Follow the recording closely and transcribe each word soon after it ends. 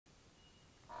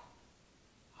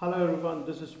Hello everyone,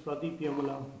 this is Pradeep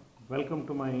Yamula. Welcome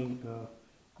to my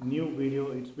new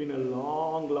video. It's been a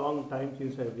long time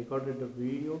since I recorded a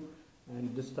video,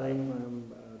 and this time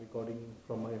I'm recording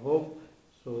from my home.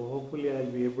 So hopefully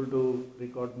I'll be able to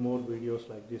record more videos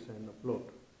like this and upload.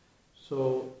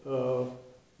 So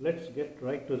let's get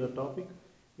right to the topic.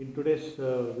 In today's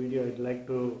video I'd like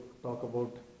to talk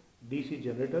about DC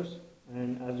generators,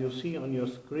 and as you see on your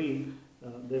screen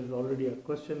there's already a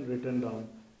question written down,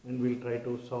 and we'll try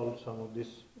to solve some of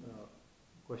these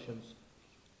questions.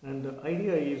 And the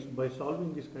idea is, by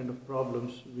solving these kind of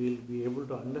problems, we'll be able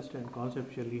to understand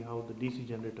conceptually how the DC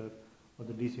generator or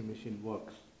the DC machine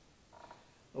works.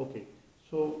 Okay,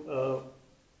 so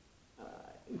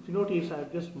if you notice,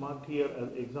 I've just marked here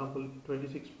as example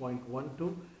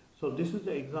 26.12. So this is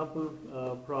the example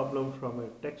problem from a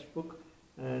textbook,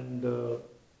 and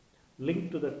link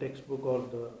to the textbook or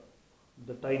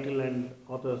the title and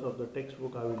authors of the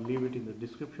textbook I will leave it in the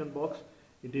description box.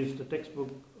 It is the textbook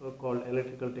called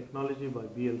Electrical Technology by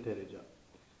Theraja.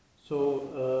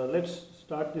 So let's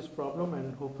start this problem,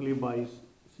 and hopefully by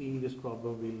seeing this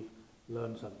problem we'll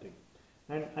learn something.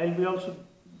 And I'll be also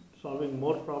solving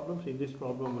more problems. In this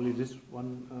problem only this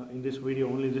one, in this video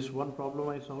only this one problem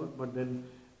I solved, but then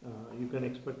you can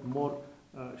expect more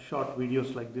short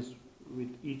videos like this with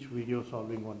each video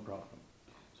solving one problem.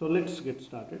 So let's get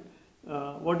started.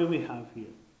 What do we have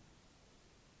here?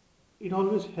 It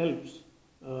always helps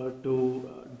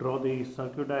to draw the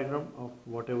circuit diagram of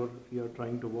whatever you are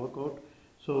trying to work out.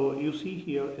 So you see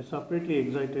here a separately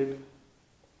excited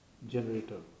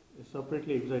generator. A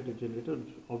separately excited generator,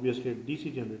 obviously a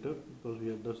DC generator, because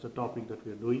that's the topic that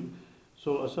we are doing.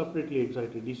 So a separately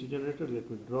excited DC generator, let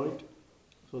me draw it.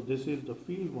 So this is the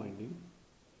field winding.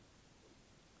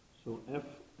 So F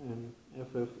and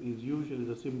FF is usually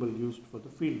the symbol used for the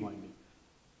field winding.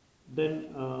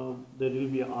 Then there will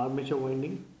be an armature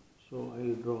winding. So I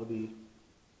will draw the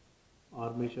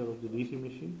armature of the DC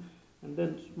machine, and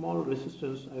then small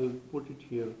resistance I will put it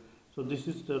here. So this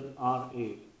is the RA,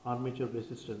 armature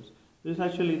resistance. This is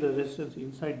actually the resistance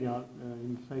inside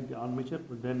the armature,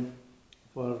 but then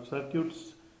for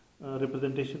circuits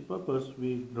representation purpose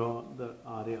we draw the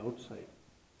RA outside.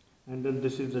 And then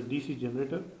this is a DC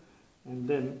generator, and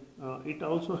then it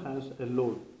also has a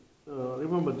load.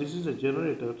 Remember, this is a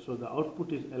generator, so the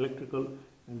output is electrical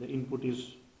and the input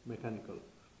is mechanical.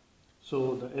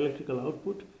 So the electrical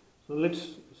output, so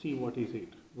let's see what is it.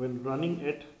 When running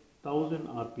at 1000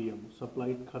 RPM,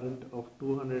 supplied current of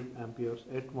 200 amperes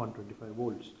at 125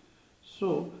 volts.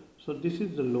 So this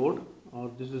is the load, or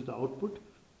this is the output.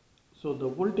 So the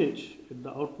voltage at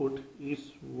the output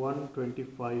is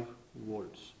 125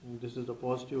 volts, and this is the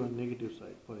positive and negative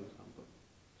side, for example.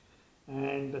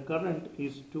 And the current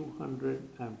is 200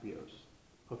 amperes.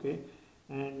 Okay,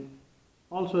 and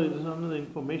also there is another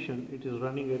information, it is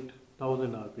running at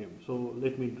 1000 rpm. So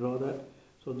let me draw that.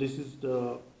 So this is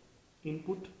the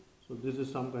input. So this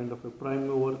is some kind of a prime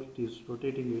mover, it is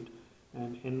rotating it,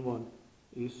 and N1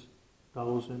 is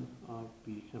 1000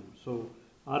 rpm. So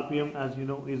rpm, as you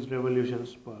know, is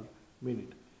revolutions per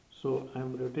minute. So I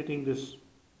am rotating this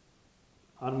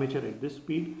armature at this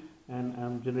speed, and I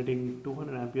am generating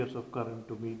 200 amperes of current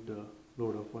to meet the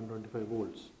load of 125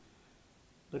 volts.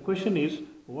 The question is,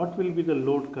 what will be the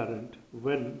load current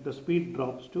when the speed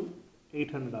drops to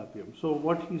 800 rpm? So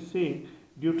what he is saying,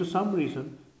 due to some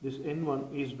reason, this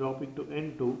N1 is dropping to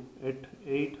N2 at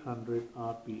 800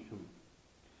 rpm.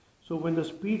 So when the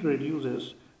speed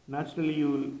reduces, naturally you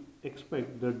will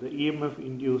expect that the EMF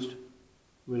induced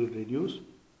will reduce,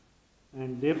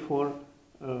 and therefore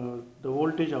the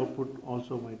voltage output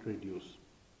also might reduce.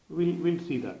 We'll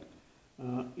see that.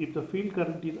 If the field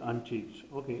current is unchanged,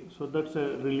 okay, so that's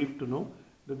a relief to know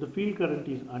that the field current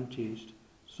is unchanged.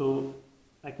 So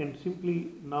I can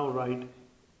simply now write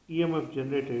EMF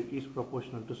generated is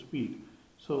proportional to speed.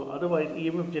 So otherwise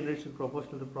EMF generation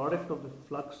proportional to the product of the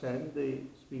flux and the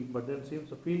speed, but then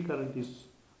since the field current is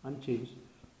unchanged,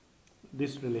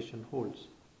 this relation holds.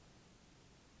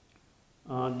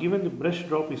 Given the brush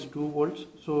drop is 2 volts,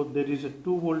 so there is a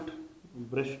 2 volt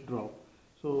brush drop.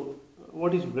 So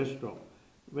what is brush drop?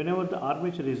 Whenever the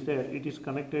armature is there, it is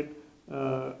connected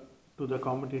to the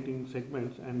commutating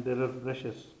segments, and there are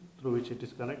brushes through which it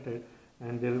is connected,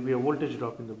 and there will be a voltage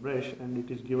drop in the brush, and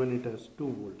it is given it as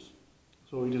 2 volts.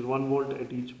 So it is 1 volt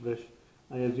at each brush,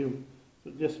 I assume.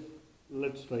 So just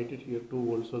let's write it here 2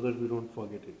 volts so that we don't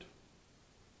forget it.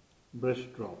 Brush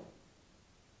drop.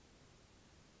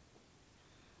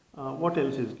 What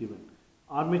else is given?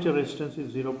 Armature resistance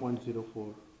is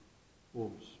 0.04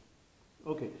 ohms.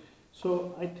 Okay,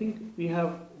 So I think we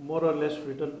have more or less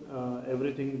written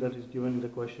everything that is given in the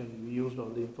question. We used all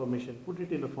the information, put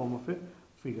it in the form of a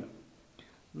figure.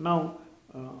 Now,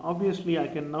 obviously I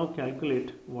can now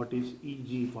calculate what is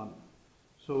Eg1.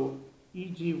 So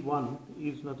Eg1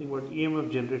 is nothing but EMF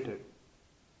generated.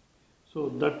 So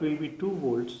that will be 2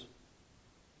 volts,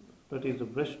 that is the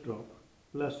brush drop,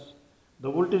 plus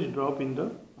the voltage drop in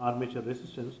the armature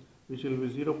resistance, which will be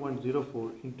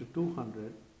 0.04 into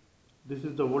 200. This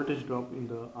is the voltage drop in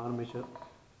the armature,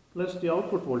 plus the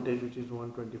output voltage, which is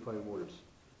 125 volts.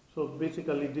 So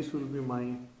basically this will be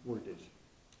my voltage.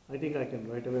 I think I can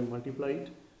right away multiply it.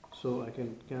 So I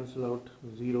can cancel out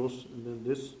zeros, and then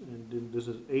this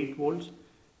is 8 volts,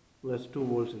 plus 2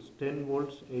 volts is 10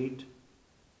 volts, 8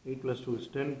 plus 2 is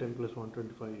 10, 10 plus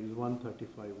 125 is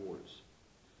 135 volts.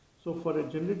 So for a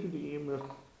generated EMF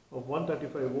of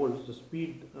 135 volts, the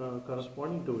speed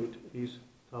corresponding to it is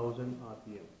 1000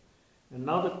 RPM. And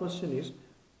now the question is,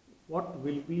 what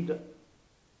is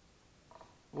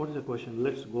the question?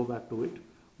 Let's go back to it.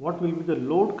 What will be the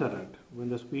load current when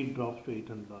the speed drops to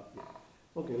 800 RPM?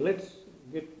 Okay, let's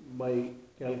get by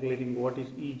calculating what is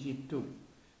Eg2.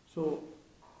 So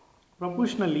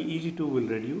proportionally Eg2 will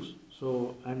reduce.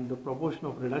 So, and the proportion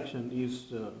of reduction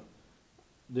is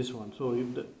this one. So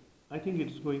if I think it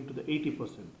is going to the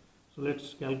 80%. So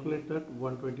let's calculate that.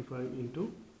 125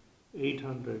 into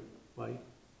 800 by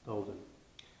 1000.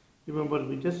 Remember,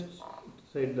 we just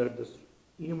said that this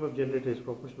EMF generator is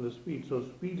proportional to speed. So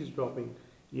speed is dropping,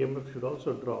 EMF should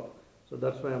also drop. So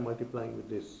that's why I'm multiplying with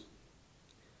this.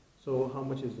 So how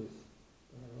much is this?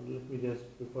 Let me just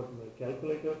refer to my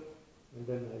calculator, and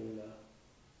then I'll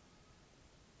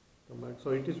come back.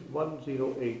 So it is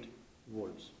 108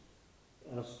 volts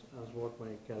as what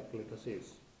my calculator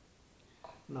says.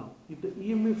 Now if the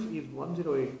EMF is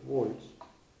 108 volts,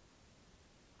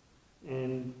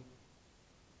 and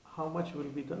how much will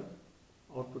be the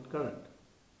output current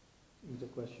is the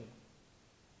question.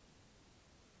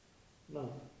 Now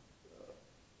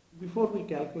before we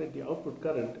calculate the output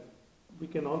current, we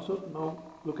can also now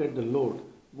look at the load.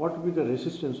 What will be the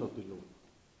resistance of the load?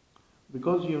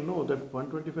 Because you know that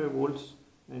 125 volts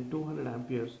and 200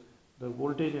 amperes, the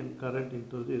voltage and current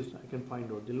into this, I can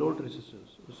find out the load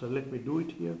resistance. So let me do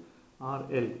it here.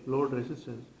 RL, load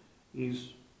resistance,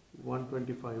 is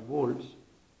 125 volts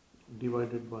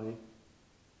divided by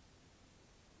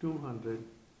 200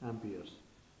 amperes.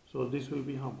 So this will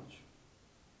be how much?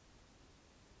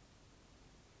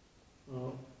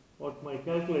 What my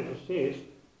calculator says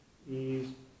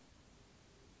is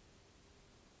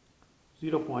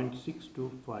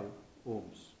 0.625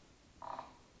 ohms.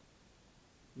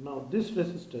 Now this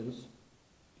resistance,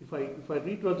 if I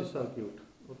redraw the circuit,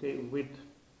 okay, with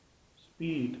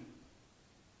speed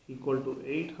equal to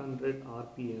 800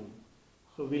 RPM,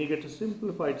 so we'll get a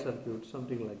simplified circuit,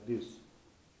 something like this.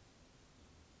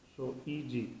 So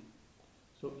Eg,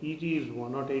 is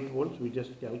 108 volts, we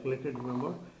just calculated,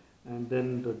 remember, and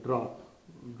then the drop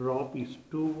is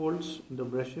 2 volts in the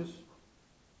brushes,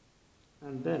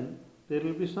 and then there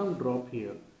will be some drop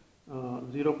here.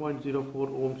 0.04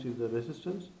 ohms is the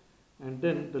resistance, and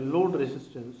then the load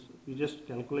resistance we just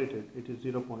calculated, it is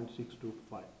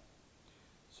 0.625.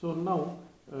 So now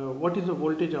what is the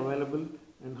voltage available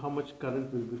and how much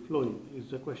current will be flowing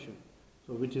is the question.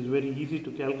 So which is very easy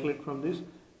to calculate from this.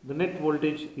 The net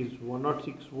voltage is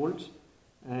 106 volts,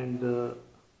 and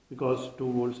because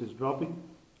 2 volts is dropping,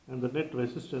 and the net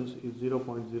resistance is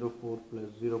 0.04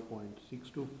 plus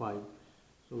 0.625,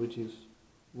 so which is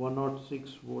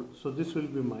 106 volts. So this will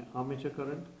be my armature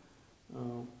current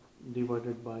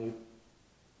divided by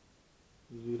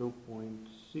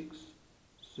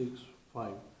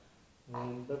 0.665,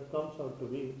 and that comes out to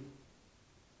be,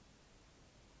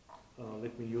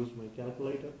 let me use my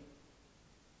calculator.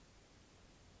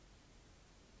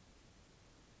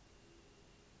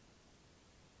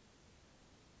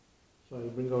 So I'll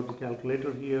bring out the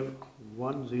calculator here.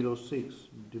 106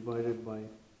 divided by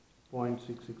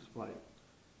 0.665.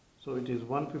 So it is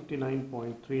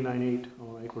 159.398,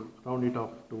 or I could round it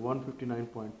off to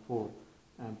 159.4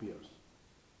 amperes.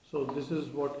 So this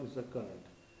is what is the current.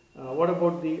 What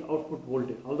about the output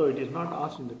voltage? Although it is not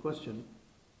asked in the question,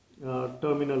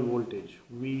 terminal voltage,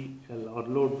 VL, or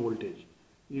load voltage,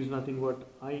 is nothing but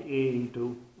IA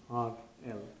into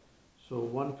RL. So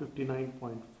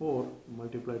 159.4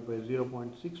 multiplied by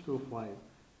 0.625,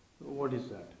 what is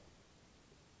that?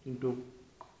 Into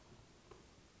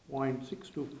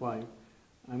 0.625,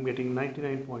 I'm getting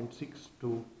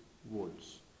 99.62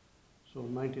 volts. So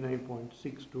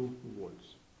 99.62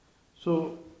 volts.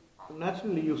 So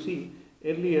naturally, you see,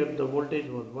 earlier the voltage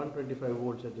was 125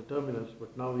 volts at the terminals,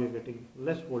 but now we are getting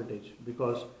less voltage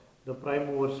because the prime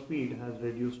mover speed has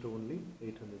reduced to only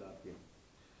 800 rpm.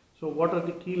 So what are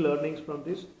the key learnings from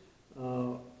this?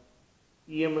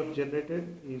 EMF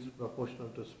generated is proportional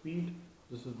to speed.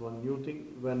 This is one new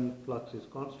thing when flux is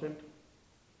constant.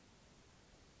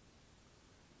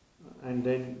 And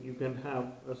then you can have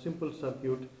a simple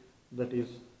circuit that is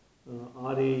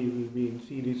RA will be in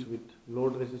series with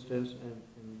load resistance,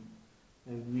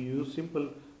 and we use simple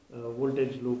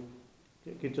voltage loop,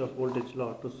 Kirchhoff voltage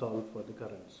law, to solve for the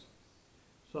currents.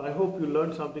 So I hope you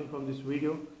learned something from this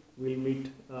video. We'll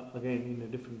meet again in a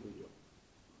different video.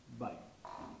 Bye.